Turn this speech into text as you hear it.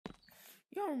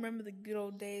Y'all remember the good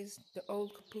old days, the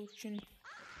old Capuchin?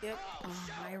 Yep,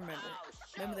 I remember.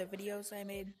 Remember the videos I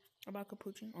made about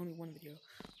Capuchin? Only one video,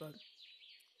 but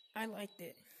I liked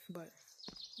it. But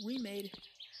remade.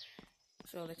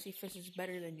 So let's see if this is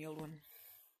better than the old one.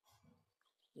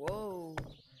 Whoa.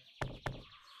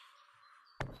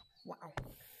 Wow.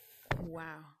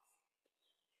 Wow.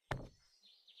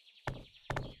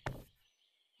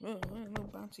 Oh, a little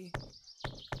bouncy.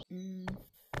 And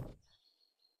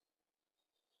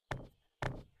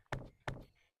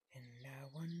I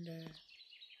wonder,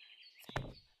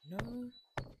 no one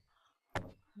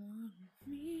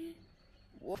me.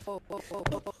 Whoa, whoa, whoa, whoa,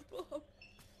 whoa.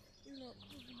 You're not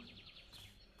going.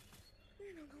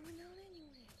 You're not going out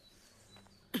anyway.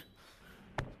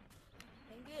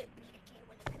 Dang it.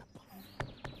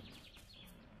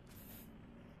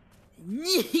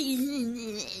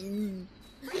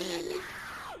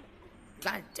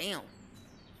 God damn.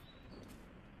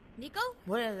 Nico?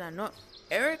 What is that? No,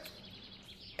 Eric?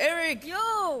 Eric!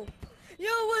 Yo,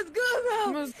 what's good,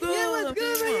 bro? What's good? Yeah, what's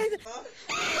good, man?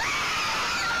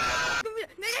 Come here.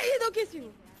 Nigga, don't kiss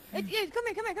you. Come here. I'm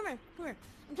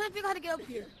trying to figure out how to get up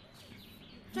here.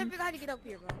 Bro.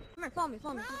 Come here, follow me.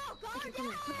 Bro, Okay, come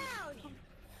here.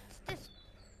 This.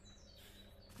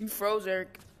 You froze,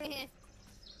 Eric.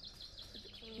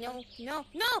 No.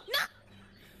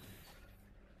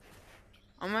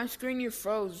 On my screen, you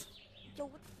froze. Yo,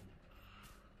 what?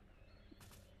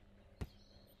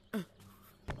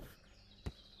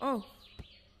 Oh.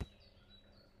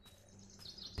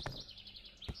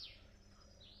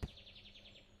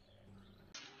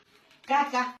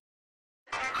 Caca.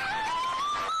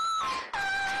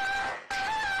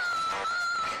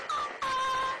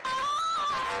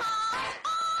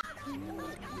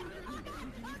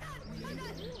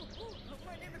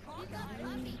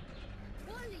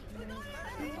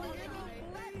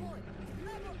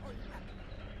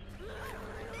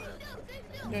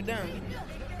 They're down.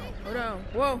 Hold on.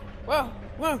 Whoa.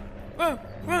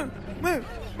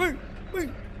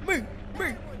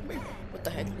 What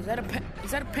the heck? Is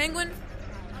that a penguin?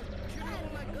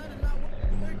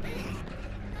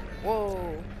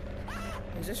 Whoa.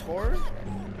 Is this horror? I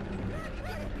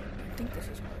think this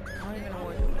is horror. I don't even know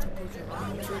what Capuchin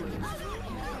 2 is.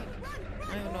 I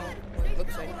don't even know what it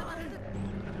looks like.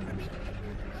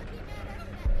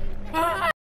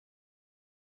 Ah!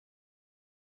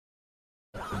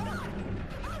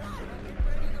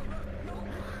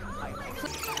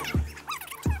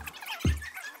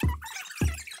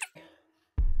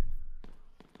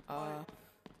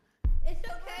 It's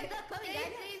okay.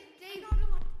 Dave.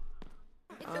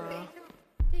 It's okay.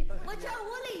 Watch out,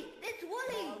 Wooly. It's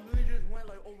Wooly. We just went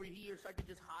like over here so I could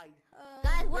just hide.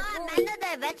 Guys, we're Amanda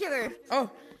the Adventurer. Oh.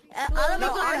 All of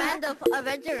us are Amanda the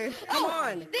Adventurer. Come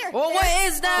on. There. Well, what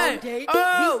is that? Okay.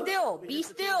 Oh. Be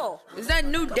still. Is that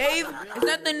new Dave? Is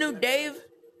that the new Dave?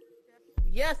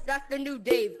 Yes, that's the new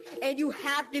Dave. And you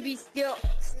have to be still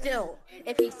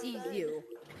if he sees you.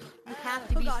 You have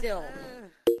to be still.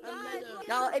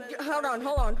 Now, hold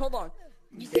on.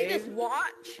 You see this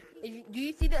watch? Do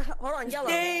you see the? Hold on, yellow.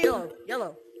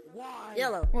 What?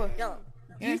 Yellow.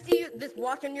 Do you see this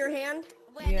watch in your hand?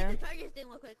 Yeah.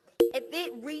 If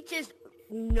it reaches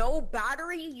no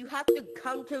battery, you have to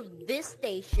come to this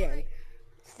station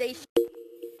to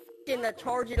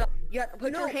charge it up. You have to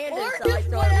put your hand inside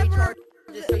so it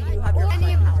recharges so you have your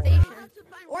Any of the stations.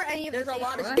 Or any of the There's a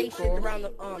lot of That's stations cool. around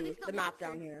the map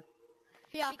down here.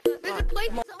 Yeah. There's a place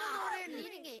someone over there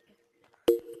needing it.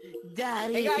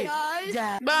 Daddy. Hey guys.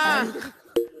 Daddy. Bah!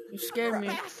 You scared me.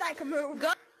 Fast I can move.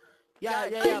 Yeah.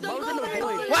 Both in the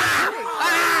void.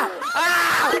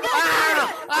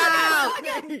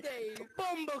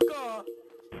 Bumbucker.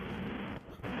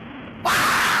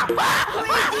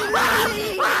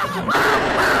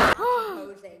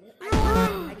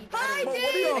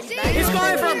 He's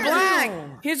going for black!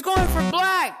 He's going for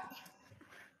black!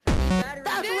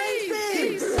 That's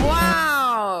racist.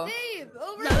 Wow! Dave,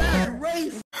 over That's there.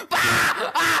 racist.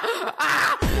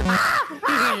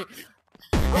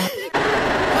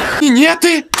 Нет,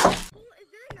 ты!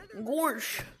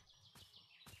 Gorsh!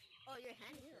 Oh, your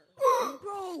hand here.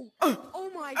 Bro. Oh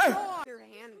my god. Your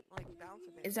hand like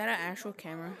bouncing. Is that an actual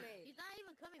camera? He's not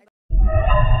even coming back.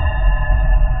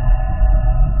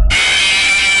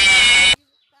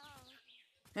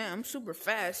 Yeah, I'm super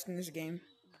fast in this game.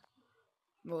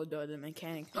 Well, the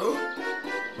mechanic. Ooh!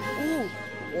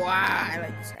 Wow, I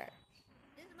like this hat.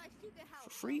 This is my secret house. For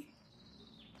free?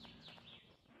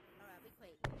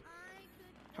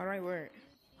 Alright, wait. How do I wear it?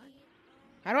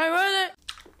 How do I wear it?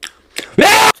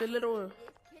 It's a little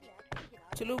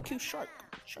cute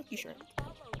sharky shirt.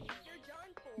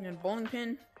 And then bowling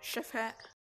pin, chef hat.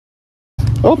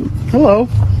 Oh, hello.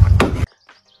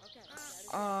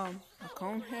 A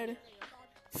cone head.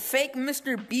 Fake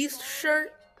Mr. Beast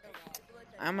shirt.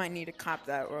 I might need to cop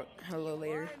that a little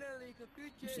later.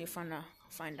 Let's see if I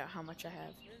find out how much I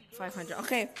have. 500.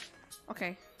 Okay.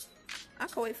 Okay. I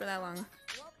can wait for that long.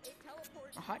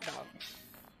 A hot dog.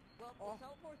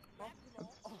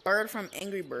 A bird from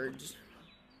Angry Birds.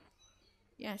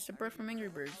 Yeah, it's a bird from Angry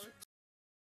Birds.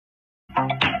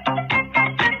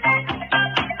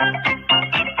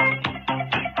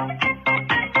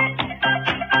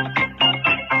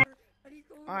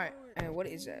 Alright, and what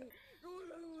is that?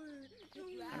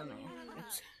 I don't know.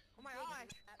 It's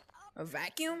a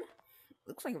vacuum?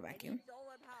 Looks like a vacuum.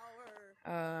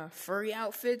 Furry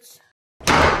outfits.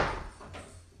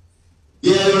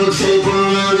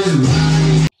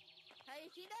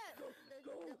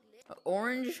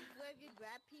 Orange.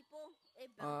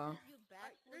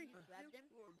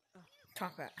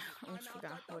 Top hat. I almost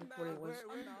forgot what it was.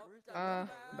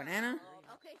 Banana.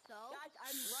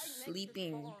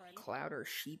 Sleeping cloud or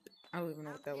sheep. I don't even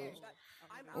know what that was.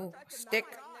 Oh, stick.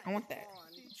 I want that.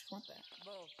 I just want that.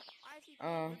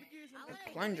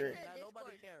 A plunger.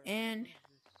 And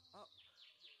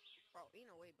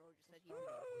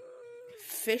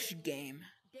fish game.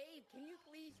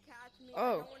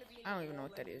 Oh, I don't even know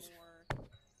what that is.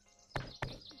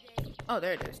 Oh,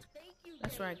 there it is.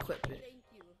 That's where I equipped it.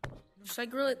 Just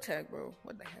like Gorilla Tag, bro.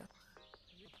 What the hell?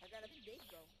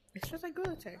 It's just like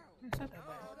Gorilla Tag. It's not that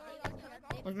bad.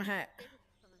 Where's my hat?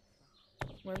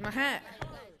 Where's my hat?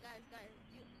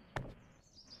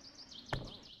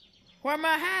 Where's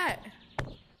my hat?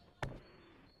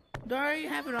 Do I already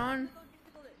have it on?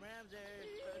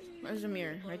 Where's the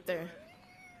mirror? Right there.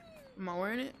 Am I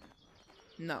wearing it?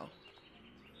 No.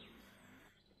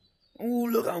 Ooh,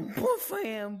 look how buff I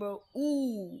am, bro.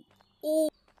 Ooh. Ooh.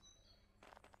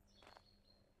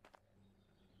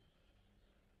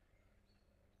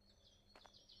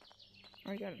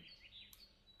 I got it.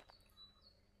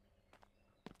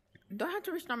 Do I have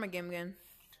to restart my game again?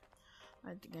 I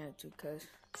think I have to, because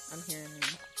I'm hearing him.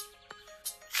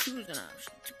 Choose an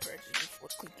option to purchase before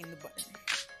clicking the button.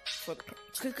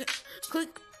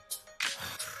 Click.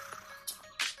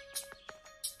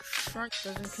 Shark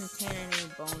doesn't contain any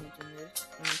bones in its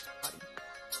body.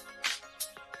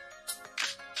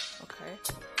 Okay.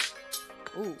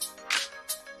 Ooh.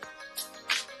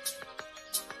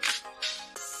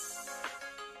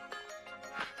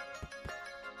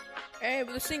 Hey,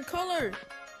 we're the same color.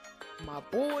 My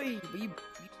boy, be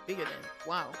bigger than.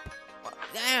 Wow.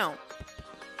 Damn.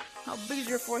 How big is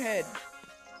your forehead?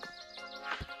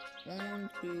 1,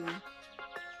 2,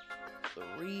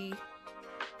 3.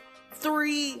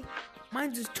 3.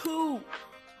 Mine's is 2.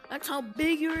 That's how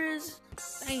big yours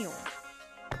is. Damn.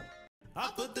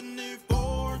 I put the new